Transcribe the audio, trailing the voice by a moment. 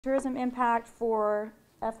Tourism impact for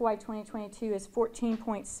FY 2022 is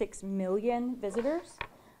 14.6 million visitors.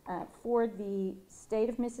 For the state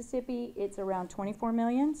of Mississippi, it's around 24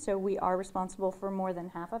 million, so we are responsible for more than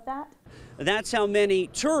half of that. That's how many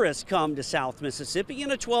tourists come to South Mississippi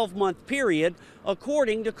in a 12-month period,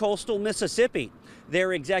 according to Coastal Mississippi.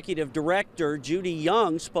 Their executive director, Judy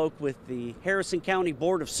Young, spoke with the Harrison County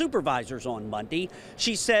Board of Supervisors on Monday.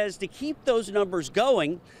 She says to keep those numbers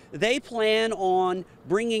going, they plan on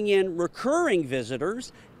bringing in recurring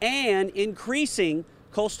visitors and increasing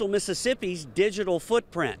Coastal Mississippi's digital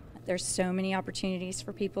footprint. There's so many opportunities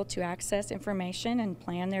for people to access information and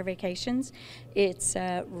plan their vacations. It's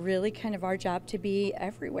really kind of our job to be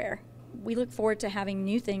everywhere. We look forward to having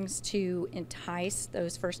new things to entice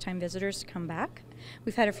those first-time visitors to come back.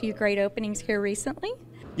 We've had a few great openings here recently.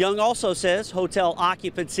 Young also says hotel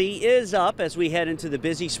occupancy is up as we head into the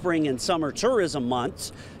busy spring and summer tourism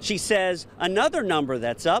months. She says another number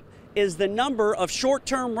that's up is the number of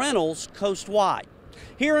short-term rentals coast-wide.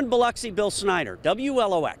 Here in Biloxi, Bill Snyder,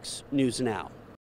 WLOX News Now.